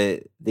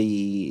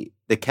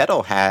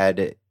kettle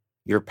had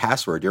your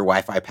password, your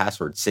Wi-Fi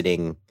password,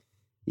 sitting,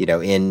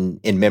 in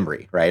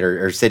memory, right,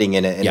 or sitting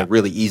in a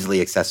really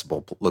easily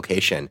accessible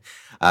location.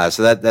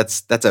 So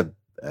that's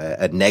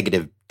a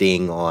negative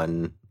ding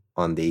on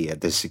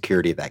the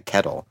security of that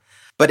kettle.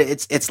 But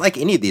it's like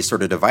any of these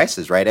sort of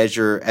devices, right? As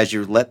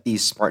you let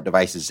these smart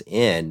devices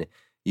in,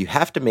 you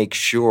have to make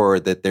sure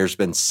that there's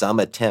been some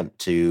attempt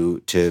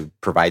to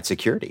provide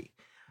security.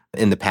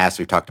 In the past,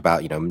 we've talked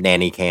about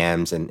nanny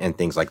cams and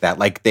things like that.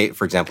 Like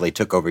for example, they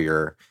took over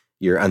your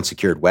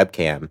unsecured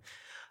webcam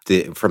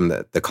from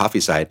the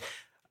coffee side.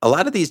 A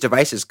lot of these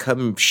devices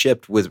come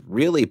shipped with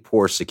really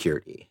poor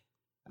security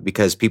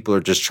because people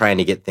are just trying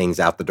to get things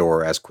out the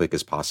door as quick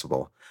as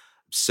possible.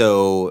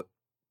 So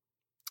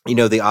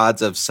the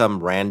odds of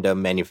some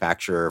random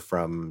manufacturer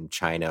from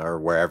China or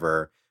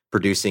wherever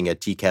producing a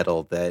tea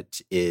kettle that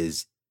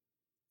is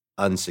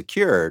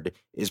unsecured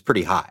is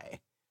pretty high,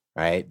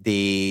 right?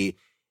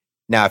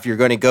 Now, if you're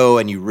going to go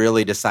and you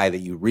really decide that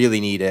you really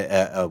need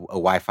a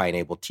Wi-Fi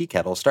enabled tea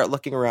kettle, start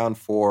looking around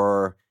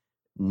for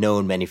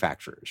known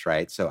manufacturers,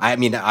 right? So, I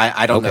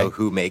don't know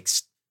who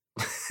makes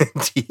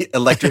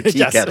electric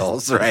tea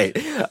kettles, right?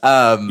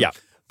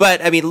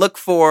 But look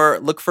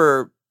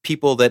for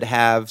people that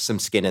have some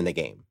skin in the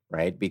game,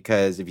 right?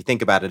 Because if you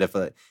think about it,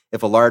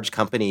 if a large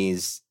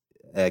company's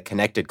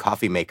connected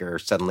coffee maker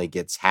suddenly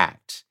gets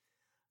hacked,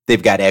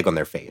 they've got egg on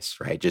their face,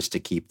 right? Just to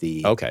keep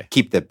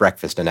the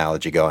breakfast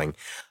analogy going.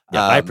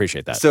 Yeah, I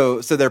appreciate that.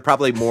 So they're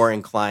probably more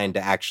inclined to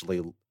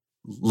actually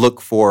look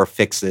for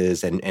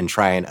fixes and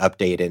try and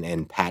update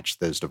and patch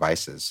those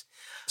devices.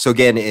 So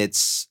again,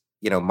 it's,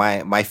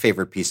 my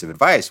favorite piece of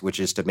advice, which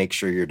is to make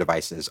sure your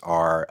devices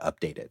are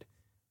updated,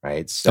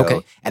 right?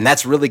 So, and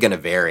that's really going to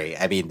vary.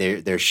 I mean,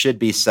 there should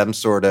be some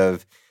sort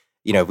of,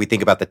 if we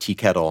think about the tea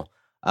kettle,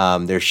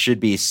 there should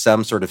be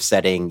some sort of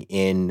setting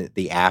in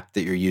the app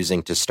that you're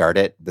using to start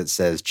it that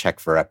says check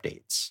for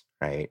updates,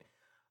 right?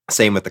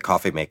 Same with the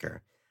coffee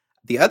maker.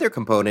 The other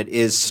component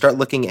is start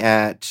looking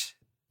at,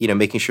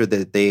 making sure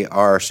that they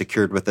are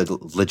secured with a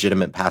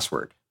legitimate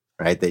password,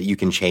 right? That you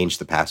can change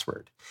the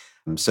password.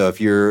 So if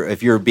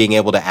you're being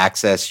able to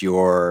access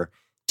your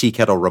tea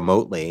kettle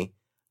remotely,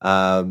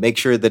 make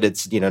sure that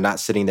it's, not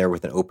sitting there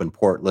with an open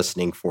port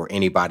listening for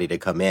anybody to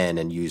come in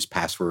and use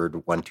password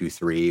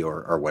 123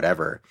 or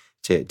whatever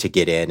to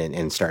get in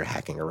and start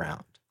hacking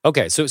around.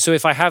 Okay, so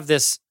if I have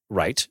this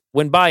right,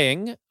 when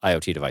buying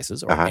IoT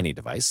devices or any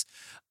device,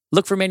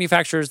 look for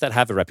manufacturers that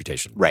have a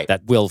reputation, right?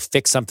 That will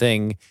fix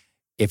something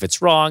if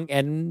it's wrong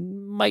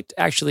and might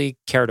actually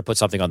care to put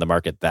something on the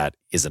market that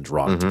isn't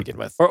wrong to begin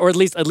with, or at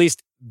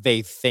least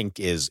they think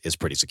is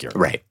pretty secure,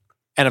 right?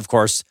 And of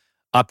course,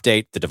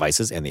 update the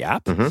devices and the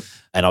app,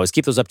 and always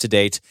keep those up to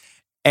date,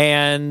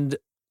 and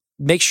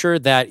make sure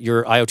that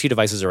your IoT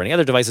devices or any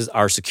other devices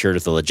are secured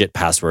with a legit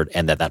password,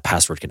 and that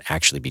password can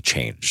actually be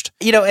changed.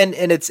 And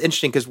it's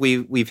interesting because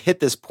we've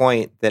hit this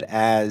point that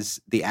as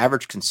the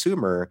average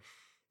consumer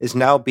is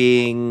now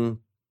being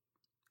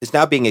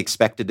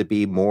expected to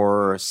be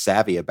more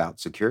savvy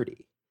about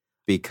security,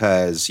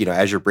 because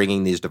as you're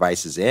bringing these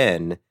devices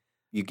in,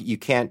 you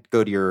can't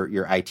go to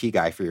your IT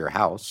guy for your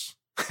house,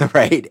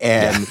 right,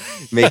 and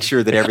make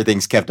sure that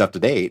everything's kept up to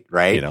date,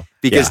 right?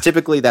 Because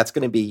typically that's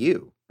going to be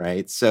you,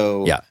 right?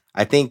 So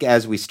I think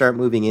as we start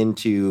moving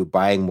into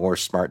buying more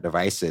smart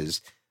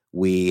devices,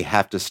 we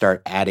have to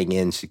start adding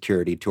in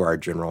security to our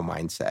general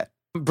mindset.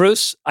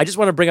 Bruce, I just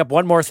want to bring up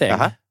one more thing.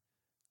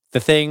 The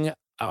thing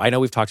I know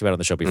we've talked about on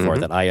the show before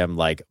that I am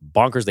like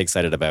bonkersly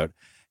excited about.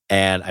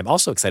 And I'm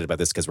also excited about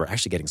this because we're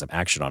actually getting some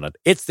action on it.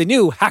 It's the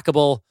new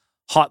Hackable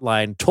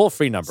hotline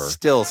toll-free number.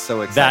 Still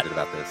so excited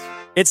about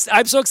this.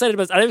 I'm so excited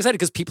about it. I'm excited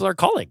because people are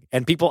calling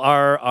and people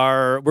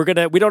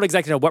we don't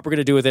exactly know what we're going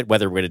to do with it,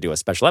 whether we're going to do a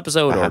special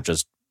episode or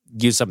just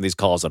use some of these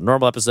calls on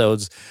normal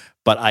episodes.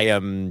 But I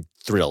am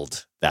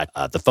thrilled that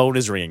the phone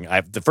is ringing.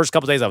 The first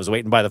couple of days I was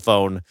waiting by the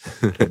phone.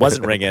 It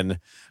wasn't ringing,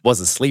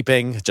 wasn't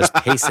sleeping, just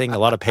pacing, a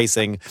lot of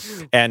pacing.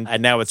 And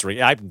now it's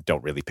ringing. I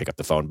don't really pick up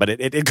the phone, but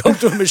it goes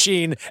to a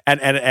machine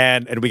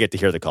and we get to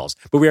hear the calls.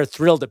 But we are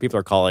thrilled that people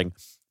are calling.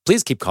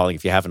 Please keep calling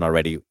if you haven't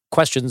already.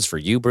 Questions for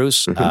you,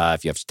 Bruce.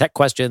 If you have tech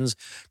questions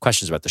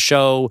about the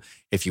show,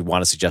 if you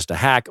want to suggest a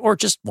hack or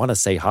just want to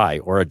say hi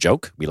or a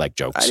joke. We like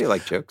jokes. I do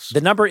like jokes.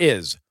 The number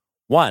is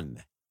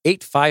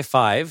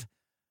 1-855-4,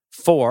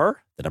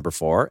 the number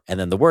 4, and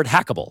then the word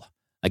hackable.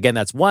 Again,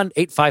 that's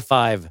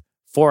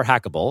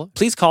 1-855-4-hackable.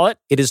 Please call it.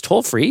 It is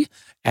toll free,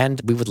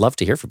 and we would love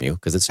to hear from you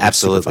because it's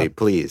absolutely.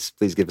 Please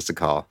give us a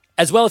call.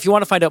 As well, if you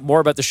want to find out more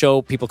about the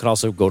show, people can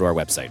also go to our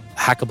website,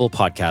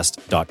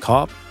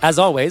 hackablepodcast.com. As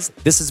always,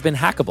 this has been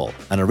Hackable,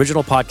 an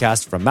original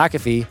podcast from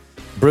McAfee.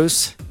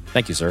 Bruce,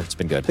 thank you, sir. It's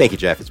been good. Thank you,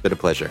 Jeff. It's been a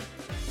pleasure.